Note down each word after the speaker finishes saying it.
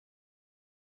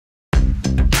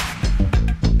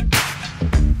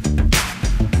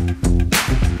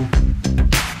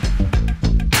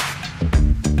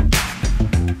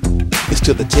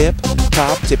the tip,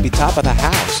 top, tippy top of the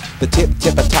house. The tip,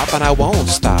 top, and I won't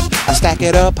stop. I stack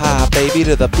it up high, baby,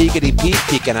 to the peakity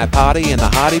peak, and I party in the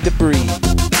hottie debris.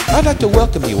 I'd like to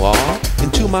welcome you all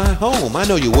into my home. I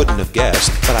know you wouldn't have guessed,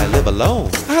 but I live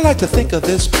alone. I like to think of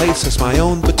this place as my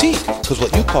own boutique, cause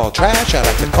what you call trash, I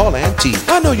like to call antique.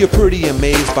 I know you're pretty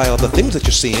amazed by all the things that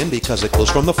you're seeing, because it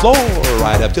goes from the floor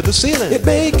right up to the ceiling. It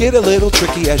may get a little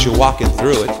tricky as you're walking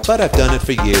through it, but I've done it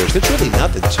for years, there's really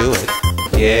nothing to it.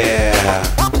 Yeah,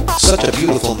 such a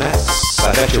beautiful mess,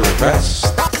 I bet you're impressed.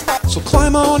 So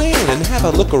climb on in and have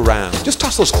a look around. Just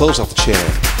toss those clothes off the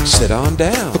chair, sit on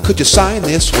down. But could you sign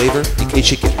this waiver in case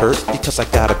you get hurt? Because I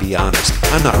gotta be honest,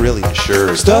 I'm not really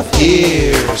insured. Stuff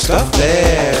here, stuff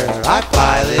there, I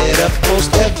pile it up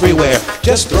most everywhere.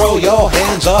 Just throw your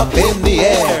hands up in the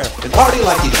air and party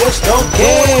like you just don't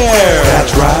care.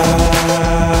 That's right,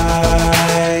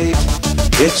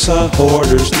 it's a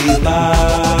hoarder's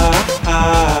delight.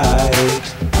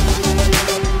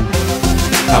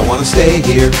 I wanna stay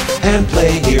here and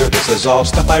play here. This is all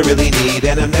stuff I really need,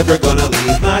 and I'm never gonna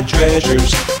leave my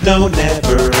treasures. No,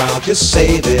 never, I'll just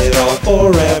save it all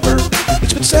forever.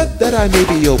 It's been said that I may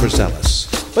be overzealous,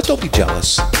 but don't be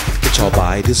jealous. It's all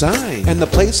by design, and the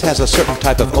place has a certain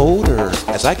type of odor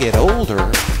as I get older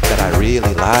that I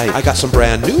really like. I got some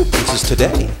brand new pieces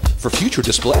today for future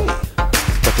display,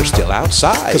 but they're still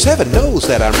outside, cause heaven knows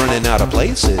that I'm running out of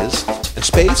places and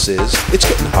spaces. It's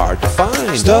getting hard to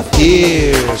find. Stuff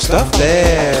here, stuff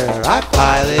there, I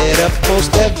pile it up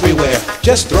most everywhere.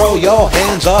 Just throw your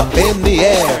hands up in the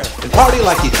air and party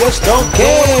like you just don't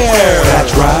care.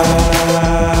 That's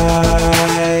right,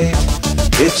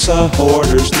 it's a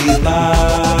hoarder's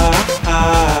delight.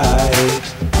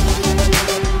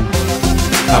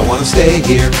 I wanna stay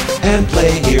here and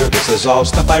play here. This is all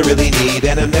stuff I really need,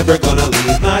 and I'm never gonna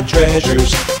leave my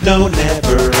treasures. No,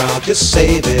 never, I'll just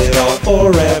save it all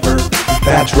forever.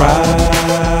 That's right,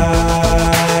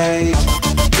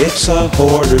 it's a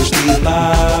hoarder's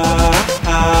delight.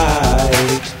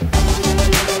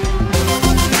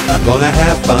 I'm gonna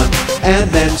have fun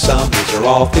and then some. These are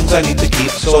all things I need to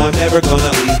keep, so I'm never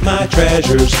gonna leave my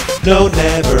treasures. No,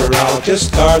 never, I'll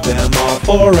just guard them all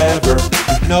forever.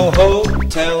 No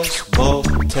hotels,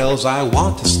 motels I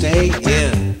want to stay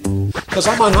in, cause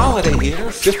I'm on holiday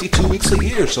here 52 weeks a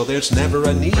year, so there's never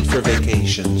a need for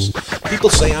vacations. People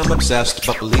say I'm obsessed,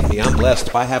 but believe me, I'm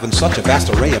blessed by having such a vast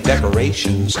array of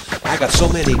decorations. I got so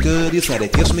many goodies that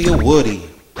it gives me a woody.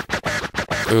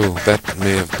 Ooh, that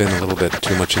may have been a little bit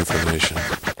too much information.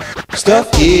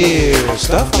 Stuff here,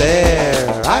 stuff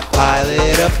there, I pile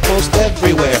it up most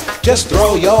everywhere. Just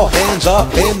throw your hands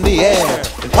up in the air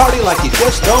and party like you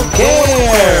just don't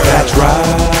care. That's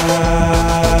right,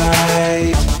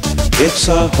 it's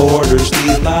a hoarder's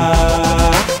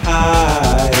delight.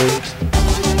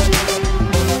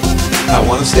 I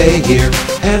wanna stay here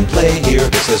and play here.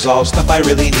 This is all stuff I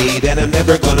really need, and I'm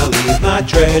never gonna leave my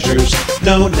treasures.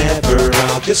 No, never,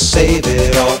 I'll just save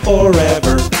it all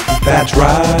forever. That's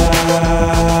right,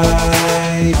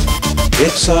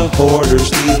 it's a hoarder's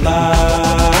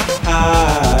delight.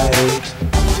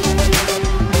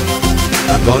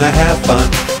 I'm gonna have fun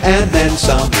and then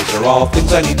some. These are all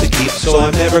things I need to keep, so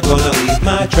I'm never gonna leave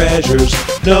my treasures.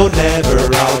 No,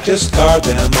 never, I'll just guard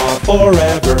them all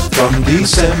forever. From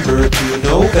December to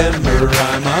November,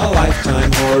 I'm a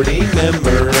lifetime hoarding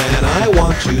member, and I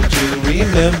want you to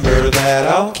remember that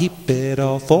I'll keep it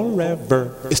all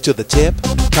forever. It's to the tip,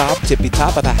 top, tippy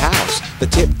top of the house. The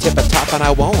tip, top, and I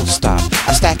won't stop.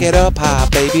 I stack it up high,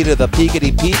 baby, to the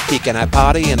peakity peak, and I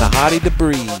party in the hottie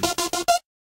debris.